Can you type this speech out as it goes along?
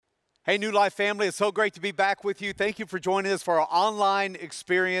Hey, New Life family, it's so great to be back with you. Thank you for joining us for our online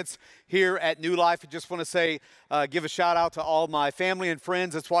experience here at New Life. I just want to say, give a shout out to all my family and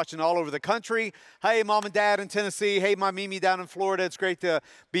friends that's watching all over the country. Hey, mom and dad in Tennessee. Hey, my Mimi down in Florida. It's great to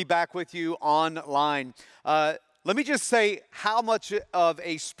be back with you online. Let me just say how much of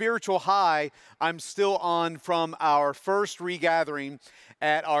a spiritual high I'm still on from our first regathering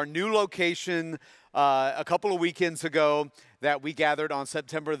at our new location a couple of weekends ago that we gathered on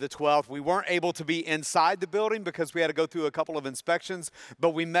September the 12th. We weren't able to be inside the building because we had to go through a couple of inspections,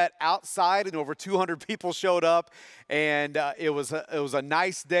 but we met outside and over 200 people showed up, and it was a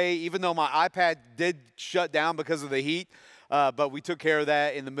nice day, even though my iPad did shut down because of the heat. But we took care of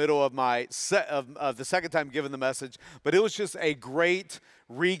that in the middle of my of the second time giving the message. But it was just a great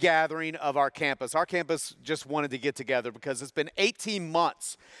regathering of our campus. Our campus just wanted to get together because it's been 18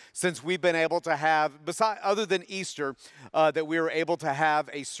 months since we've been able to have, other than Easter, that we were able to have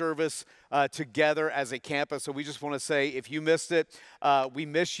a service together as a campus. So we just want to say, if you missed it, we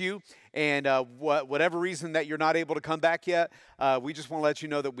miss you. And whatever reason that you're not able to come back yet, we just want to let you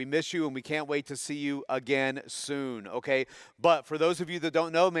know that we miss you and we can't wait to see you again soon, okay? But for those of you that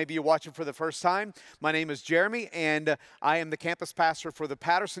don't know, maybe you're watching for the first time, my name is Jeremy, and I am the campus pastor for the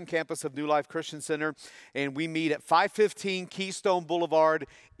Patterson campus of New Life Christian Center, and we meet at 515 Keystone Boulevard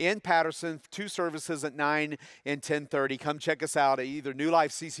in Patterson, 2 services at 9 and 10:30. Come check us out at either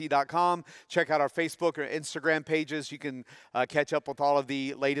newlifecc.com. Check out our Facebook or Instagram pages. You can catch up with all of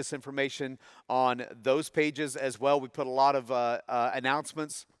the latest information on those pages as well. We put a lot of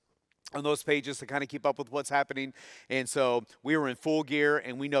announcements on those pages to kind of keep up with what's happening. And so we are in full gear,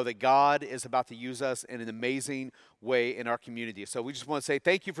 and we know that God is about to use us in an amazing way in our community. So we just want to say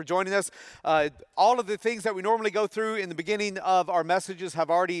thank you for joining us. All of the things that we normally go through in the beginning of our messages have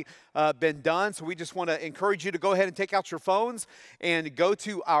already been done. So we just want to encourage you to go ahead and take out your phones and go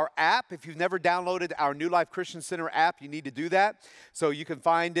to our app. If you've never downloaded our New Life Christian Center app, you need to do that. So you can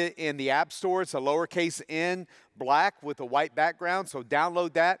find it in the App Store. It's a lowercase n, black with a white background. So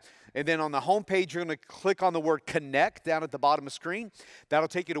download that. And then on the home page, you're going to click on the word connect down at the bottom of the screen. That'll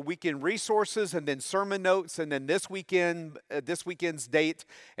take you to weekend resources and then sermon notes and then this weekend's date.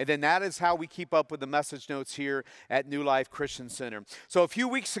 And then that is how we keep up with the message notes here at New Life Christian Center. So a few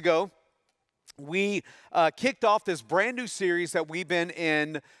weeks ago, we kicked off this brand new series that we've been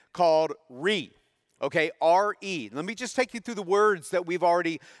in called RE. Okay, R-E. Let me just take you through the words that we've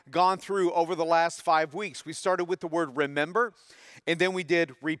already gone through over the last 5 weeks. We started with the word remember, and then we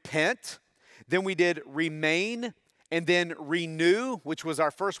did repent, then we did remain, and then renew, which was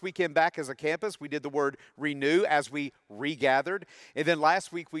our first weekend back as a campus. We did the word renew as we regathered. And then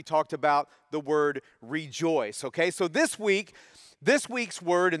last week we talked about the word rejoice. Okay, so this week's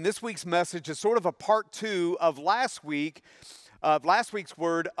word and this week's message is sort of a part 2 of last week's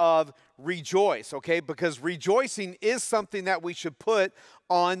word of rejoice, okay? Because rejoicing is something that we should put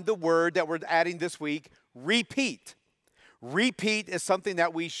on the word that we're adding this week, repeat. Repeat is something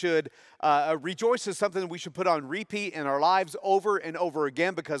that we should, rejoice is something that we should put on repeat in our lives over and over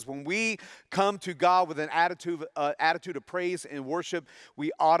again, because when we come to God with an attitude of praise and worship,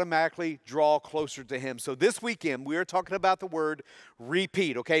 we automatically draw closer to Him. So this weekend, we are talking about the word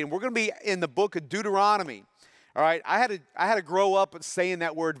repeat, okay? And we're going to be in the book of Deuteronomy. All right, I had to grow up saying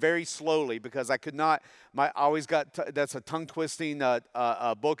that word very slowly because I could not. That's a tongue twisting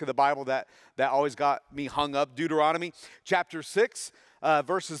book of the Bible that always got me hung up. Deuteronomy chapter 6,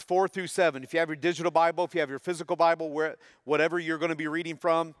 verses 4 through 7. If you have your digital Bible, if you have your physical Bible, whatever you're going to be reading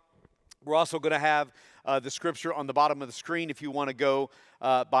from, we're also going to have the scripture on the bottom of the screen if you want to go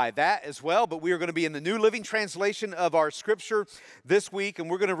by that as well. But we are going to be in the New Living Translation of our scripture this week, and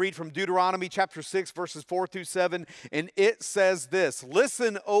we're going to read from Deuteronomy chapter 6, verses 4 through 7. And it says this: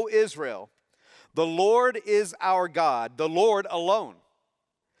 "Listen, O Israel, the Lord is our God, the Lord alone.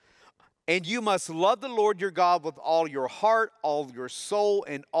 And you must love the Lord your God with all your heart, all your soul,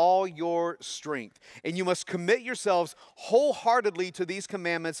 and all your strength. And you must commit yourselves wholeheartedly to these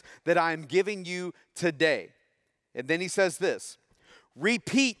commandments that I am giving you today." And then he says this: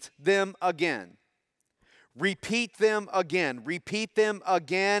 "Repeat them again. Repeat them again. Repeat them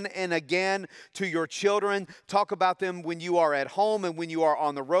again and again to your children. Talk about them when you are at home and when you are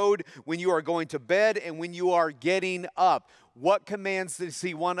on the road, when you are going to bed and when you are getting up." What commands does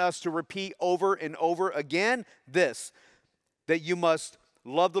he want us to repeat over and over again? This: that you must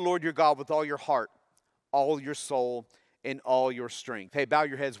love the Lord your God with all your heart, all your soul, and all your strength. Hey, bow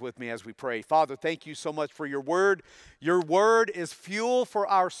your heads with me as we pray. Father, thank you so much for your word. Your word is fuel for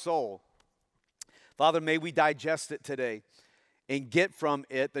our soul. Father, may we digest it today and get from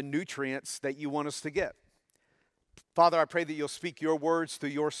it the nutrients that you want us to get. Father, I pray that you'll speak your words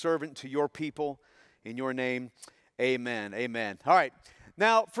through your servant to your people. In your name, amen. Amen. All right.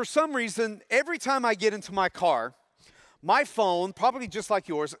 Now, for some reason, every time I get into my car, my phone, probably just like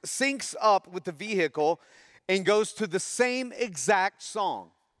yours, syncs up with the vehicle and goes to the same exact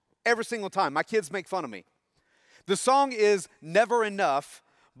song every single time. My kids make fun of me. The song is Never Enough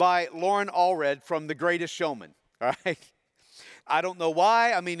by Lauren Allred from The Greatest Showman. All right. I don't know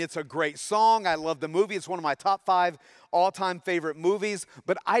why. I mean, it's a great song. I love the movie. It's one of my top 5 all-time favorite movies.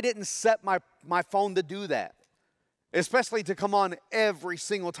 But I didn't set my phone to do that, especially to come on every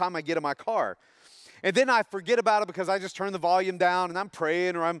single time I get in my car. And then I forget about it because I just turn the volume down and I'm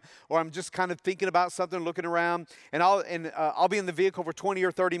praying or I'm just kind of thinking about something, looking around. And I'll be in the vehicle for 20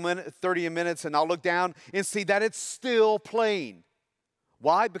 or 30 minutes and I'll look down and see that it's still playing.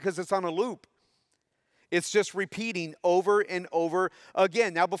 Why? Because it's on a loop. It's just repeating over and over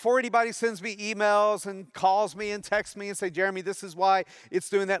again. Now, before anybody sends me emails and calls me and texts me and say, Jeremy, this is why it's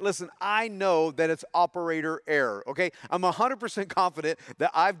doing that. Listen, I know that it's operator error, okay? I'm 100% confident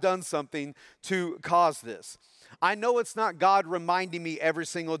that I've done something to cause this. I know it's not God reminding me every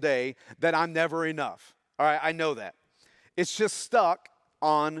single day that I'm never enough, all right? I know that. It's just stuck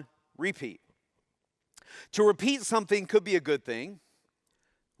on repeat. To repeat something could be a good thing,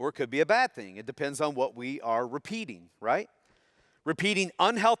 or it could be a bad thing. It depends on what we are repeating, right? Repeating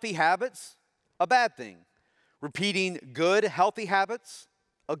unhealthy habits, a bad thing. Repeating good, healthy habits,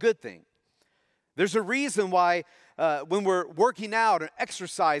 a good thing. There's a reason why when we're working out or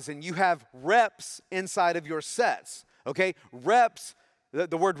exercising, you have reps inside of your sets, okay? Reps,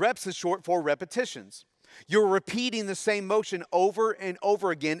 the word reps is short for repetitions. You're repeating the same motion over and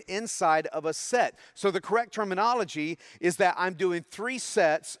over again inside of a set. So the correct terminology is that I'm doing 3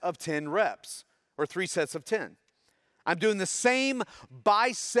 sets of 10 reps, or 3 sets of 10. I'm doing the same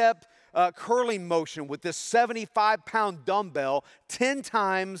bicep curling motion with this 75-pound dumbbell 10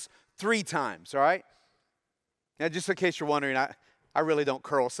 times, 3 times, all right? Now, just in case you're wondering, I really don't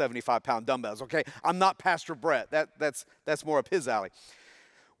curl 75-pound dumbbells, okay? I'm not Pastor Brett. That's more up his alley.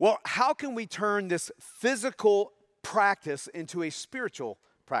 Well, how can we turn this physical practice into a spiritual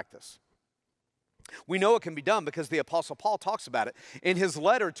practice? We know it can be done because the Apostle Paul talks about it. In his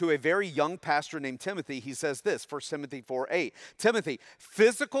letter to a very young pastor named Timothy, he says this, 1 Timothy 4:8. Timothy,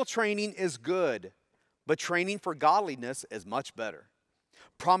 physical training is good, but training for godliness is much better,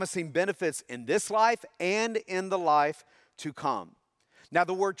 promising benefits in this life and in the life to come. Now,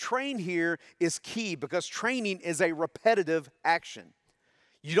 the word train here is key because training is a repetitive action.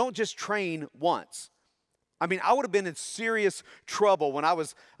 You don't just train once. I mean, I would have been in serious trouble when I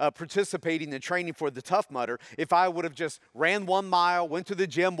was participating in training for the Tough Mudder if I would have just ran 1 mile, went to the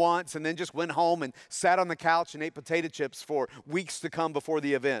gym once, and then just went home and sat on the couch and ate potato chips for weeks to come before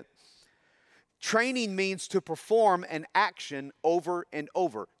the event. Training means to perform an action over and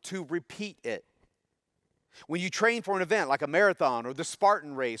over, to repeat it. When you train for an event like a marathon or the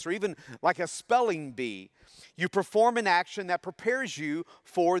Spartan race or even like a spelling bee, you perform an action that prepares you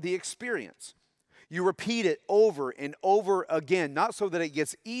for the experience. You repeat it over and over again, not so that it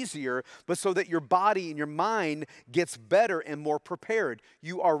gets easier, but so that your body and your mind gets better and more prepared.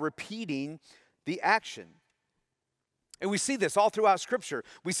 You are repeating the action. And we see this all throughout Scripture.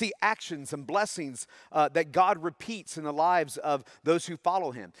 We see actions and blessings that God repeats in the lives of those who follow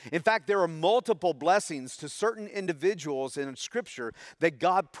Him. In fact, there are multiple blessings to certain individuals in Scripture that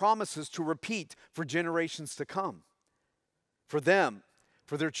God promises to repeat for generations to come. For them,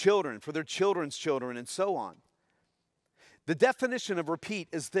 for their children, for their children's children, and so on. The definition of repeat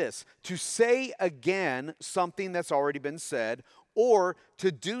is this: to say again something that's already been said, or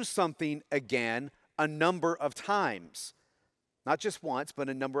to do something again a number of times. Not just once, but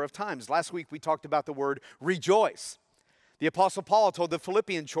a number of times. Last week we talked about the word rejoice. The Apostle Paul told the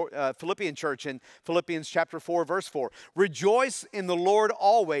Philippian church in Philippians chapter 4, verse 4, rejoice in the Lord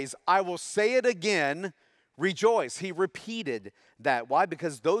always. I will say it again, rejoice. He repeated that. Why?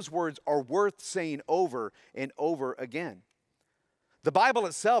 Because those words are worth saying over and over again. The Bible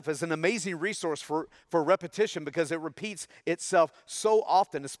itself is an amazing resource for repetition because it repeats itself so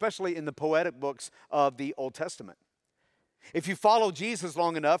often, especially in the poetic books of the Old Testament. If you follow Jesus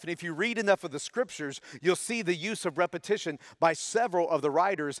long enough and if you read enough of the Scriptures, you'll see the use of repetition by several of the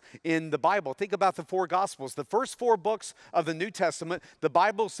writers in the Bible. Think about the 4 Gospels. The first 4 books of the New Testament, the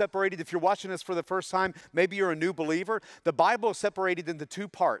Bible is separated. If you're watching this for the first time, maybe you're a new believer. The Bible is separated into 2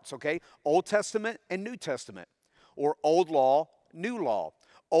 parts, okay? Old Testament and New Testament, or Old Law, New Law,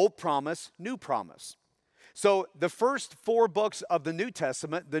 Old Promise, New Promise. So the first 4 books of the New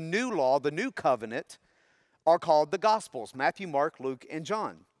Testament, the New Law, the New Covenant, are called the Gospels: Matthew, Mark, Luke, and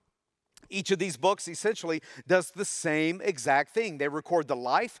John. Each of these books essentially does the same exact thing. They record the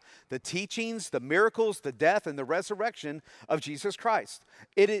life, the teachings, the miracles, the death, and the resurrection of Jesus Christ.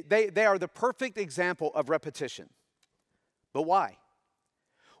 They are the perfect example of repetition. But why?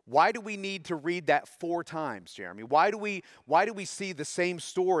 Why do we need to read that 4 times, Jeremy? Why do we see the same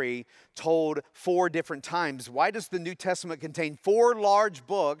story told 4 different times? Why does the New Testament contain 4 large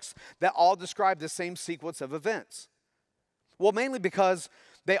books that all describe the same sequence of events? Well, mainly because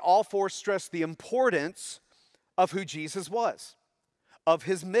they all 4 stress the importance of who Jesus was, of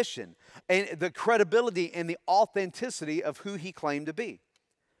his mission, and the credibility and the authenticity of who he claimed to be.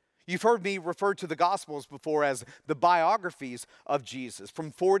 You've heard me refer to the Gospels before as the biographies of Jesus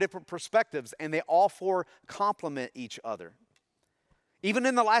from 4 different perspectives, and they all 4 complement each other. Even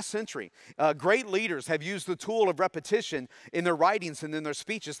in the last century, great leaders have used the tool of repetition in their writings and in their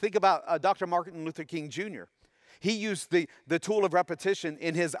speeches. Think about Dr. Martin Luther King Jr. He used the tool of repetition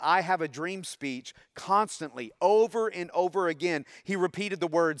in his I Have a Dream speech constantly, over and over again. He repeated the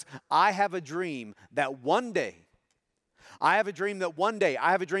words, I have a dream that one day, I have a dream that one day,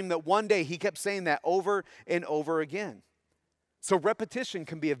 I have a dream that one day. He kept saying that over and over again. So repetition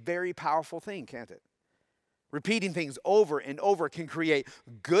can be a very powerful thing, can't it? Repeating things over and over can create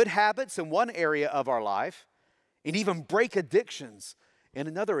good habits in one area of our life and even break addictions in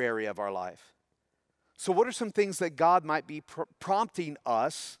another area of our life. So what are some things that God might be prompting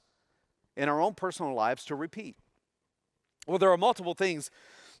us in our own personal lives to repeat? Well, there are multiple things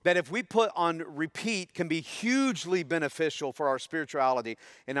that if we put on repeat can be hugely beneficial for our spirituality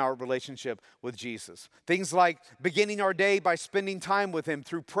and our relationship with Jesus. Things like beginning our day by spending time with him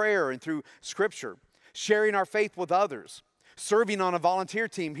through prayer and through scripture, sharing our faith with others, serving on a volunteer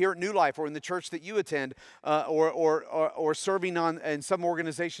team here at New Life or in the church that you attend, or serving in some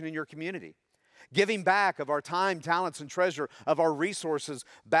organization in your community. Giving back of our time, talents, and treasure, of our resources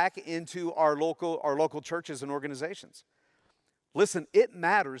back into our local churches and organizations. Listen, it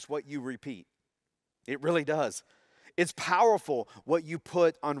matters what you repeat. It really does. It's powerful what you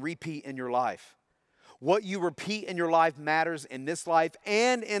put on repeat in your life. What you repeat in your life matters in this life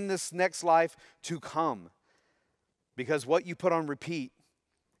and in this next life to come. Because what you put on repeat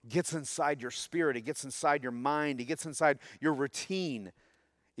gets inside your spirit, it gets inside your mind, it gets inside your routine.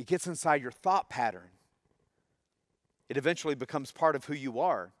 It gets inside your thought pattern. It eventually becomes part of who you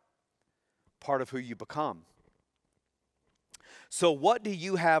are, part of who you become. So what do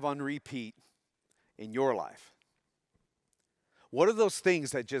you have on repeat in your life? What are those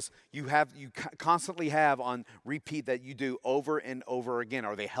things that you constantly have on repeat that you do over and over again?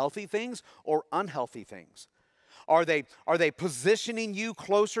 Are they healthy things or unhealthy things? Are they positioning you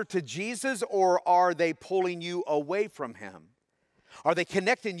closer to Jesus, or are they pulling you away from him? Are they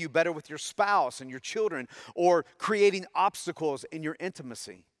connecting you better with your spouse and your children, or creating obstacles in your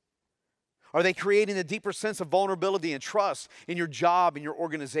intimacy? Are they creating a deeper sense of vulnerability and trust in your job, in your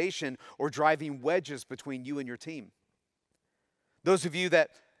organization, or driving wedges between you and your team? Those of you that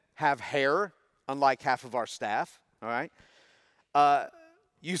have hair, unlike half of our staff, all right,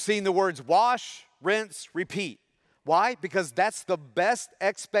 you've seen the words wash, rinse, repeat. Why? Because that's the best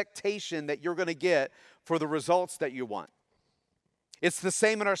expectation that you're going to get for the results that you want. It's the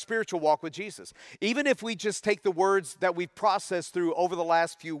same in our spiritual walk with Jesus. Even if we just take the words that we've processed through over the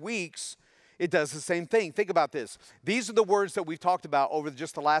last few weeks, it does the same thing. Think about this. These are the words that we've talked about over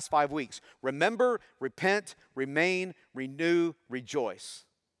just the last 5 weeks. Remember, repent, remain, renew, rejoice.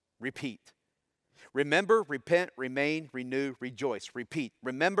 Repeat. Remember, repent, remain, renew, rejoice. Repeat.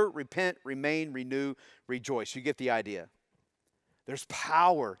 Remember, repent, remain, renew, rejoice. You get the idea. There's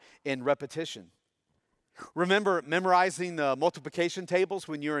power in repetition. Remember memorizing the multiplication tables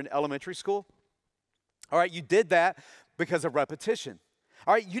when you were in elementary school? All right, you did that because of repetition.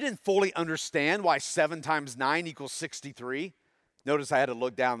 All right, you didn't fully understand why 7 times 9 equals 63. Notice I had to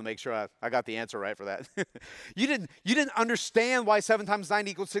look down to make sure I got the answer right for that. You didn't understand why 7 times 9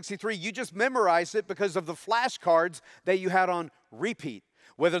 equals 63. You just memorized it because of the flashcards that you had on repeat.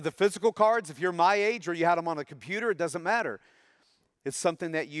 Whether the physical cards, if you're my age, or you had them on a computer, it doesn't matter. It's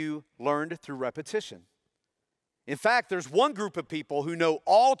something that you learned through repetition. In fact, there's one group of people who know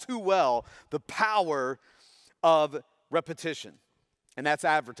all too well the power of repetition, and that's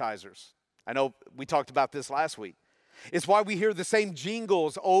advertisers. I know we talked about this last week. It's why we hear the same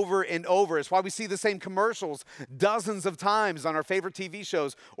jingles over and over. It's why we see the same commercials dozens of times on our favorite TV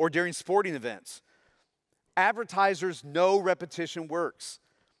shows or during sporting events. Advertisers know repetition works.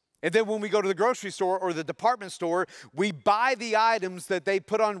 And then when we go to the grocery store or the department store, we buy the items that they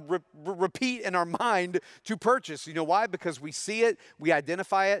put on repeat in our mind to purchase. You know why? Because we see it, we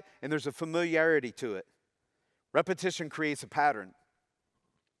identify it, and there's a familiarity to it. Repetition creates a pattern.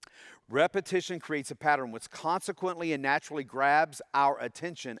 Repetition creates a pattern which consequently and naturally grabs our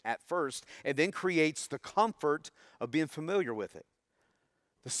attention at first and then creates the comfort of being familiar with it.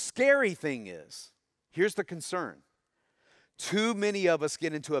 The scary thing is, here's the concern. Too many of us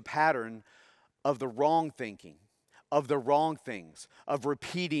get into a pattern of the wrong thinking, of the wrong things, of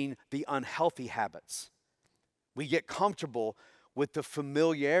repeating the unhealthy habits. We get comfortable with the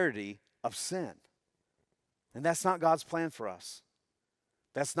familiarity of sin. And that's not God's plan for us.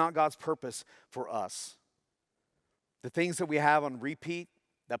 That's not God's purpose for us. The things that we have on repeat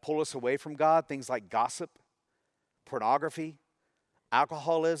that pull us away from God, things like gossip, pornography,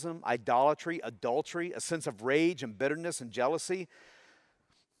 alcoholism, idolatry, adultery, a sense of rage and bitterness and jealousy.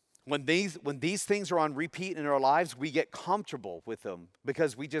 When these things are on repeat in our lives, we get comfortable with them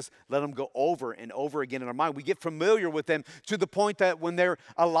because we just let them go over and over again in our mind. We get familiar with them to the point that when they're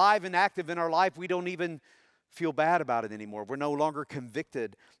alive and active in our life, we don't even feel bad about it anymore. We're no longer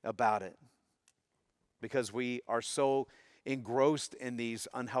convicted about it because we are so engrossed in these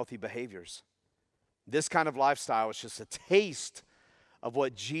unhealthy behaviors. This kind of lifestyle is just a taste of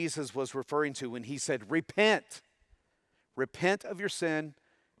what Jesus was referring to when he said, repent. Repent of your sin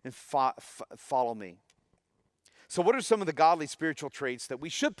and follow me. So what are some of the godly spiritual traits that we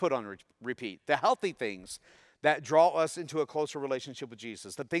should put on repeat? The healthy things that draw us into a closer relationship with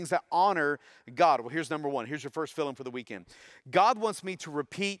Jesus. The things that honor God. Well, here's number one. Here's your first fill-in for the weekend. God wants me to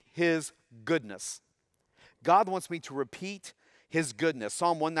repeat his goodness. God wants me to repeat his goodness.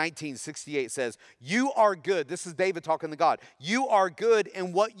 Psalm 119:68 says, you are good. This is David talking to God. You are good,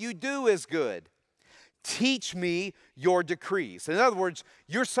 and what you do is good. Teach me your decrees. In other words,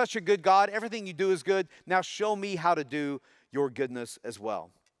 you're such a good God. Everything you do is good. Now show me how to do your goodness as well.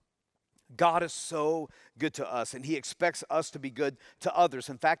 God is so good to us, and he expects us to be good to others.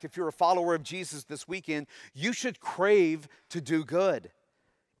 In fact, if you're a follower of Jesus this weekend, you should crave to do good.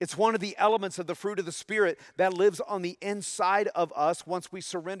 It's one of the elements of the fruit of the Spirit that lives on the inside of us once we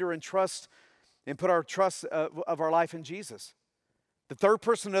surrender and trust and put our trust of our life in Jesus. The third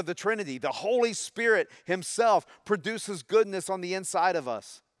person of the Trinity, the Holy Spirit himself, produces goodness on the inside of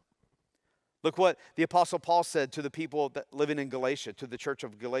us. Look what the Apostle Paul said to the people that living in Galatia, to the church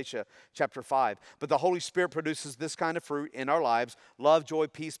of Galatia, chapter 5. But the Holy Spirit produces this kind of fruit in our lives: love, joy,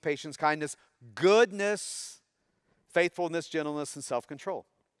 peace, patience, kindness, goodness, faithfulness, gentleness, and self-control.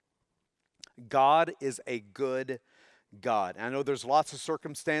 God is a good God. And I know there's lots of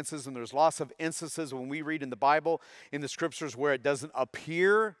circumstances and there's lots of instances when we read in the Bible, in the scriptures, where it doesn't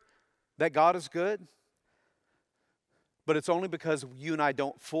appear that God is good. But it's only because you and I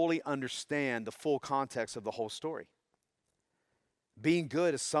don't fully understand the full context of the whole story. Being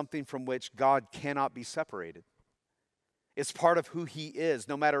good is something from which God cannot be separated. It's part of who he is.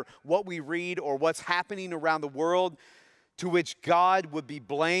 No matter what we read or what's happening around the world to which God would be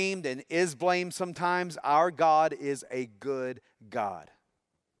blamed and is blamed sometimes, our God is a good God.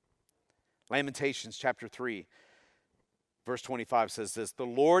 Lamentations chapter 3, verse 25 says this: the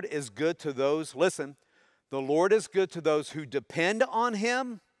Lord is good to those, listen, the Lord is good to those who depend on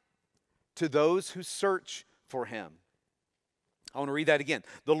him, to those who search for him. I want to read that again.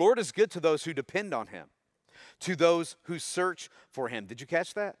 The Lord is good to those who depend on him, to those who search for him. Did you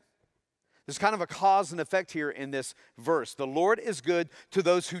catch that? There's kind of a cause and effect here in this verse. The Lord is good to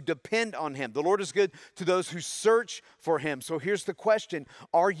those who depend on him. The Lord is good to those who search for him. So here's the question: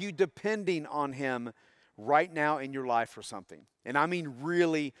 are you depending on him right now in your life for something? And I mean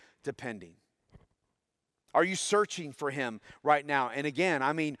really depending. Are you searching for him right now? And again,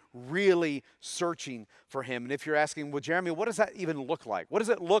 I mean really searching for him. And if you're asking, well, Jeremy, what does that even look like? What does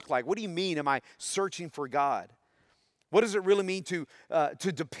it look like? What do you mean, am I searching for God? What does it really mean to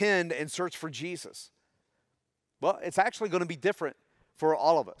depend and search for Jesus? Well, it's actually going to be different for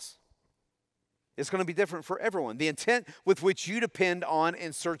all of us. It's going to be different for everyone. The intent with which you depend on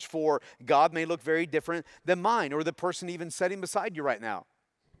and search for God may look very different than mine or the person even sitting beside you right now.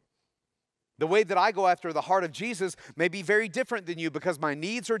 The way that I go after the heart of Jesus may be very different than you because my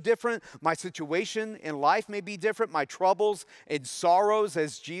needs are different. My situation in life may be different. My troubles and sorrows,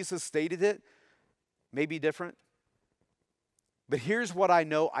 as Jesus stated it, may be different. But here's what I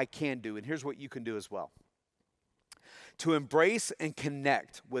know I can do, and here's what you can do as well. To embrace and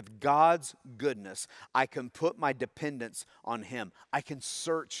connect with God's goodness, I can put my dependence on him. I can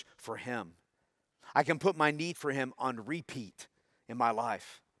search for him. I can put my need for him on repeat in my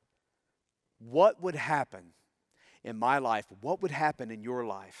life. What would happen in my life? What would happen in your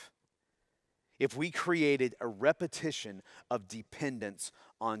life if we created a repetition of dependence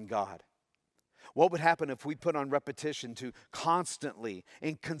on God? What would happen if we put on repetition to constantly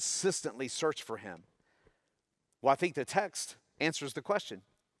and consistently search for him? Well, I think the text answers the question.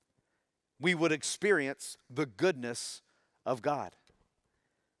 we would experience the goodness of God.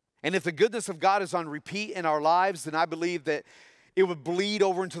 And if the goodness of God is on repeat in our lives, then I believe that it would bleed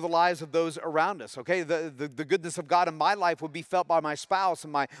over into the lives of those around us, okay? The goodness of God in my life would be felt by my spouse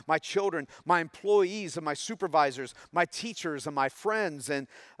and my children, my employees and my supervisors, my teachers and my friends and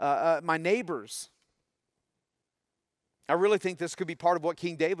my neighbors. I really think this could be part of what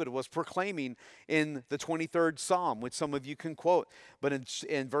King David was proclaiming in the 23rd Psalm, which some of you can quote. But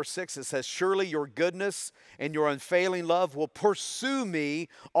in verse 6 it says, "Surely your goodness and your unfailing love will pursue me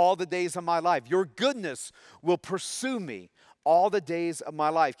all the days of my life." Your goodness will pursue me all the days of my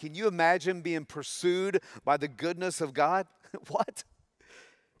life. Can you imagine being pursued by the goodness of God? What?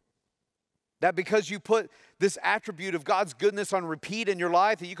 That because you put this attribute of God's goodness on repeat in your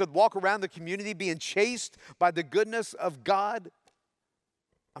life, that you could walk around the community being chased by the goodness of God?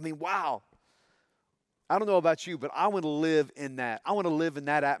 I mean, wow. I don't know about you, but I want to live in that. I want to live in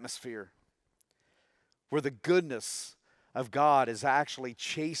that atmosphere where the goodness of God is actually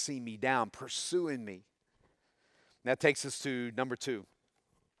chasing me down, pursuing me. And that takes us to number 2.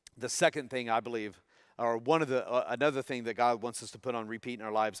 The second thing I believe, or another thing that God wants us to put on repeat in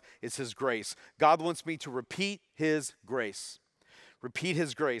our lives is His grace. God wants me to repeat His grace. Repeat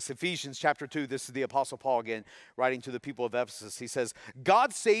His grace. Ephesians chapter 2, this is the Apostle Paul again, writing to the people of Ephesus. He says,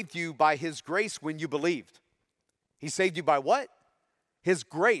 God saved you by His grace when you believed. He saved you by what? His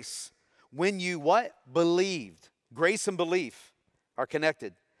grace. When you what? Believed. Grace and belief are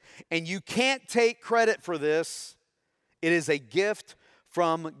connected. And you can't take credit for this. It is a gift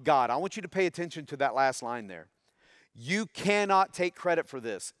from God. I want you to pay attention to that last line there. You cannot take credit for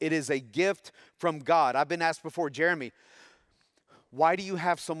this. It is a gift from God. I've been asked before, Jeremy, why do you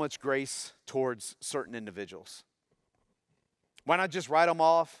have so much grace towards certain individuals? Why not just write them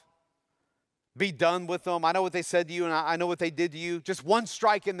off? Be done with them. I know what they said to you and I know what they did to you. Just one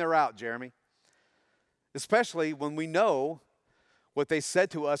strike and they're out, Jeremy. Especially when we know what they said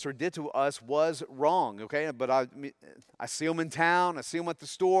to us or did to us was wrong, okay? But I see them in town. I see them at the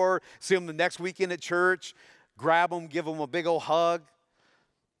store. See them the next weekend at church. Grab them, give them a big old hug.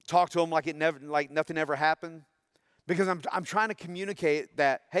 Talk to them like nothing ever happened. Because I'm trying to communicate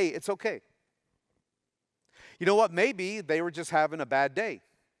that, hey, it's okay. You know what? Maybe they were just having a bad day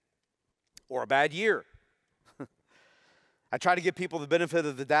or a bad year. I try to give people the benefit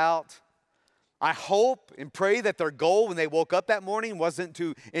of the doubt. I hope and pray that their goal when they woke up that morning wasn't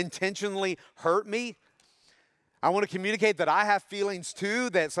to intentionally hurt me. I want to communicate that I have feelings too,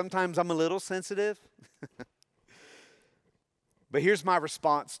 that sometimes I'm a little sensitive. But here's my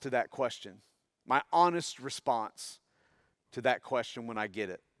response to that question, my honest response to that question when I get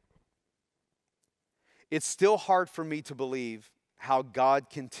it. It's still hard for me to believe how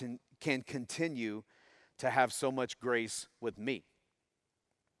God can continue to have so much grace with me.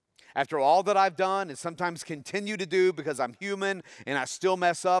 After all that I've done and sometimes continue to do because I'm human and I still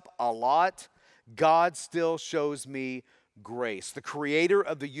mess up a lot, God still shows me grace. The creator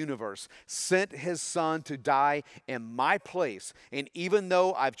of the universe sent His Son to die in my place. And even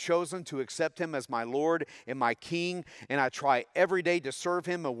though I've chosen to accept Him as my Lord and my King, and I try every day to serve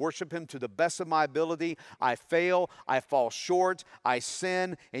Him and worship Him to the best of my ability, I fail, I fall short, I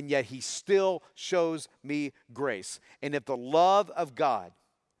sin, and yet He still shows me grace. And if the love of God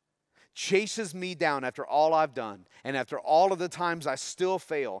chases me down after all I've done, and after all of the times I still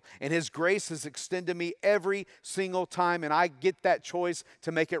fail, and His grace has extended me every single time, and I get that choice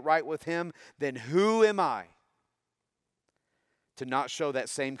to make it right with Him, then who am I to not show that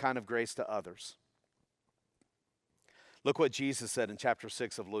same kind of grace to others? Look what Jesus said in chapter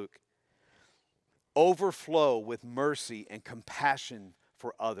 6 of Luke. Overflow with mercy and compassion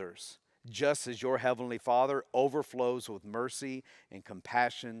for others, just as your heavenly Father overflows with mercy and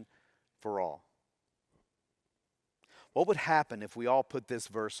compassion for all. What would happen if we all put this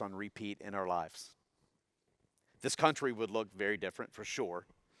verse on repeat in our lives? This country would look very different for sure,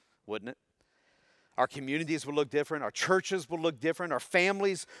 wouldn't it? Our communities would look different. Our churches would look different. Our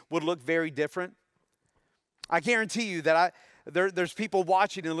families would look very different. I guarantee you that there's people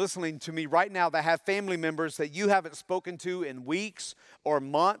watching and listening to me right now that have family members that you haven't spoken to in weeks or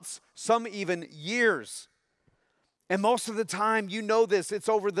months, some even years. And most of the time, you know this, it's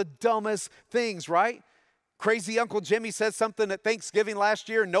over the dumbest things, right? Crazy Uncle Jimmy said something at Thanksgiving last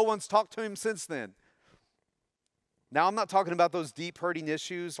year, and no one's talked to him since then. Now, I'm not talking about those deep hurting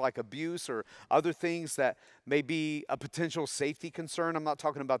issues like abuse or other things that may be a potential safety concern. I'm not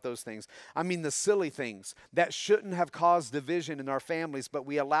talking about those things. I mean the silly things that shouldn't have caused division in our families, but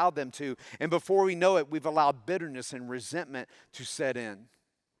we allowed them to. And before we know it, we've allowed bitterness and resentment to set in.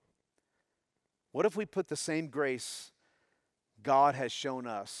 What if we put the same grace God has shown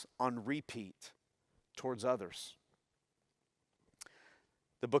us on repeat towards others.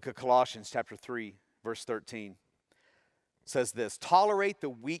 The book of Colossians chapter 3, verse 13 says this: tolerate the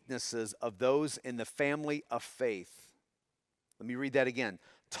weaknesses of those in the family of faith. Let me read that again.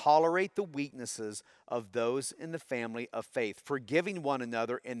 Tolerate the weaknesses of those in the family of faith, forgiving one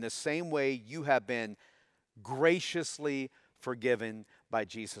another in the same way you have been graciously forgiven by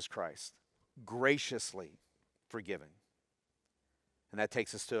Jesus Christ. Graciously forgiven. And that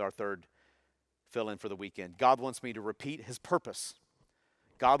takes us to our third fill-in for the weekend. God wants me to repeat his purpose.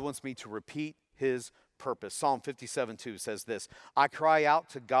 God wants me to repeat his purpose. Psalm 57:2 says this: I cry out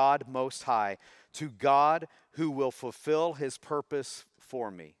to God Most High, to God who will fulfill his purpose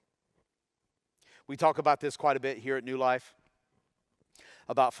for me. We talk about this quite a bit here at New Life,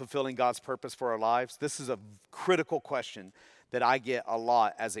 about fulfilling God's purpose for our lives. This is a critical question that I get a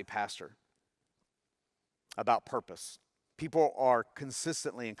lot as a pastor about purpose. People are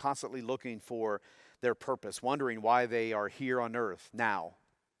consistently and constantly looking for their purpose, wondering why they are here on earth now,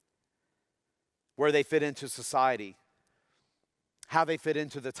 where they fit into society, how they fit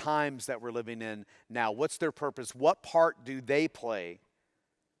into the times that we're living in now. What's their purpose? What part do they play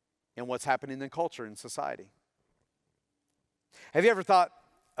in what's happening in culture and society? Have you ever thought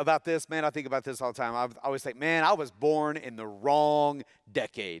about this? Man, I think about this all the time. I always think, man, I was born in the wrong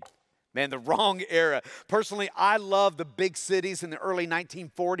decade. Man, the wrong era. Personally, I love the big cities in the early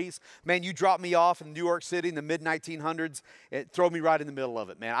 1940s. Man, you drop me off in New York City in the mid-1900s, throw me right in the middle of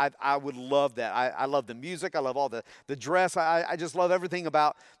it, man. I would love that. I love the music. I love all the dress. I just love everything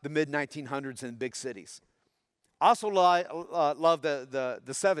about the mid-1900s in big cities. I also love the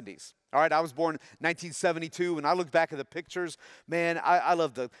 70s. All right, I was born in 1972. When I look back at the pictures, man, I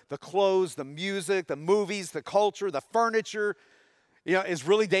love the clothes, the music, the movies, the culture, the furniture. You know, it's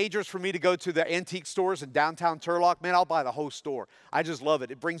really dangerous for me to go to the antique stores in downtown Turlock. Man, I'll buy the whole store. I just love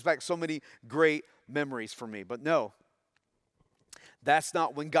it. It brings back so many great memories for me. But no, that's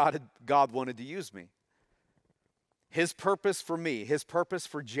not when God wanted to use me. His purpose for me, his purpose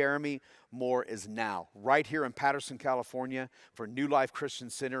for Jeremy Moore is now, right here in Patterson, California, for New Life Christian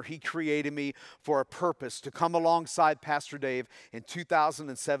Center. He created me for a purpose to come alongside Pastor Dave in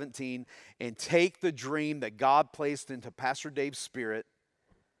 2017 and take the dream that God placed into Pastor Dave's spirit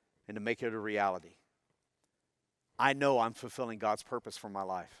and to make it a reality. I know I'm fulfilling God's purpose for my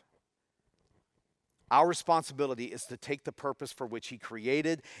life. Our responsibility is to take the purpose for which he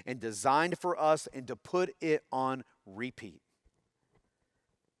created and designed for us and to put it on repeat.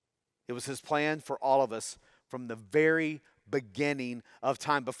 It was his plan for all of us from the very beginning of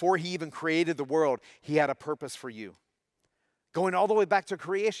time. Before he even created the world, he had a purpose for you. Going all the way back to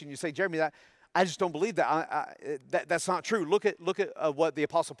creation, you say, Jeremy, I just don't believe that. That's not true. Look at what the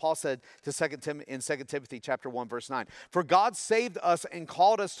Apostle Paul said to in 2 Timothy chapter 1, verse 9. For God saved us and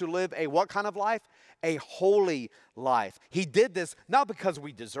called us to live a what kind of life? A holy life. He did this not because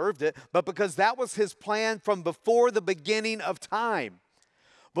we deserved it, but because that was his plan from before the beginning of time,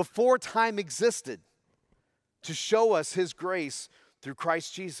 before time existed, to show us his grace through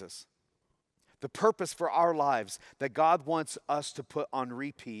Christ Jesus. The purpose for our lives that God wants us to put on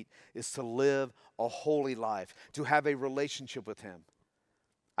repeat is to live a holy life, to have a relationship with him.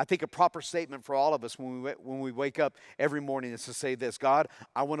 I think a proper statement for all of us when we wake up every morning is to say this: God,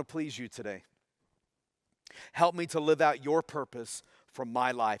 I want to please you today. Help me to live out your purpose for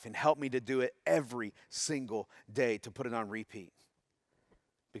my life, and help me to do it every single day, to put it on repeat.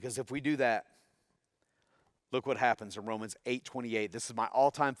 Because if we do that, look what happens in Romans 8:28. This is my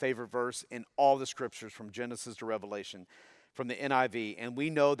all-time favorite verse in all the scriptures from Genesis to Revelation, from the NIV. And we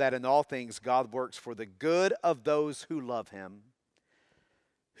know that in all things God works for the good of those who love him,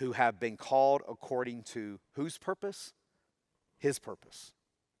 who have been called according to whose purpose? His purpose.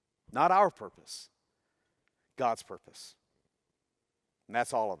 Not our purpose. God's purpose. And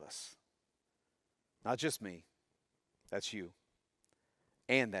that's all of us. Not just me. That's you.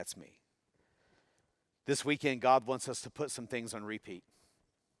 And that's me. This weekend, God wants us to put some things on repeat.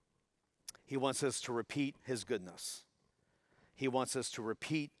 He wants us to repeat his goodness. He wants us to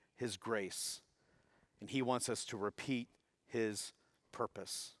repeat his grace. And he wants us to repeat his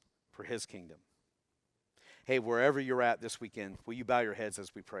purpose for his kingdom. Hey, wherever you're at this weekend, will you bow your heads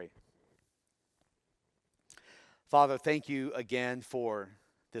as we pray? Father, thank you again for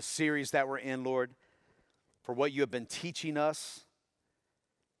this series that we're in, Lord, for what you have been teaching us.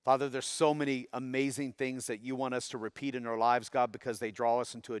 Father, there's so many amazing things that you want us to repeat in our lives, God, because they draw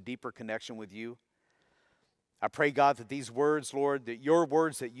us into a deeper connection with you. I pray, God, that these words, Lord, that your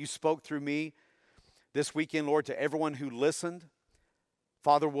words that you spoke through me this weekend, Lord, to everyone who listened,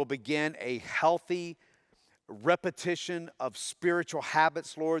 Father, will begin a healthy repetition of spiritual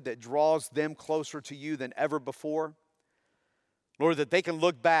habits, Lord, that draws them closer to you than ever before. Lord, that they can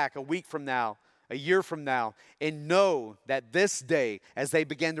look back a week from now, a year from now, and know that this day, as they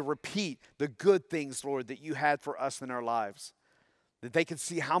begin to repeat the good things, Lord, that you had for us in our lives, that they can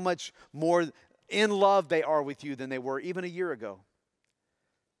see how much more in love they are with you than they were even a year ago.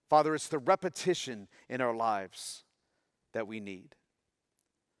 Father, it's the repetition in our lives that we need.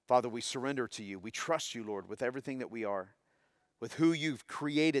 Father, we surrender to you. We trust you, Lord, with everything that we are, with who you've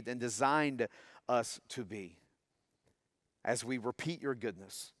created and designed us to be. As we repeat your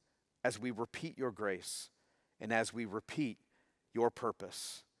goodness, as we repeat your grace, and as we repeat your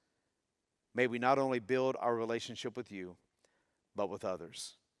purpose, may we not only build our relationship with you, but with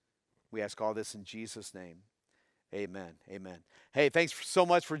others. We ask all this in Jesus' name. Amen. Amen. Hey, thanks so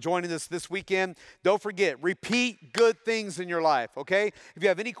much for joining us this weekend. Don't forget, repeat good things in your life, okay? If you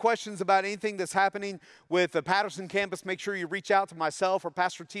have any questions about anything that's happening with the Patterson campus, make sure you reach out to myself or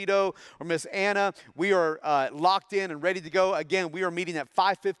Pastor Tito or Miss Anna. We are locked in and ready to go. Again, we are meeting at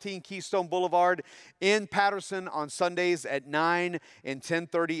 515 Keystone Boulevard in Patterson on Sundays at 9 and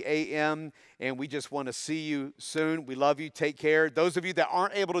 10:30 a.m., and we just want to see you soon. We love you. Take care. Those of you that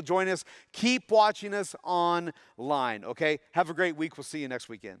aren't able to join us, keep watching us online, okay? Have a great week. We'll see you next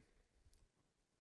weekend.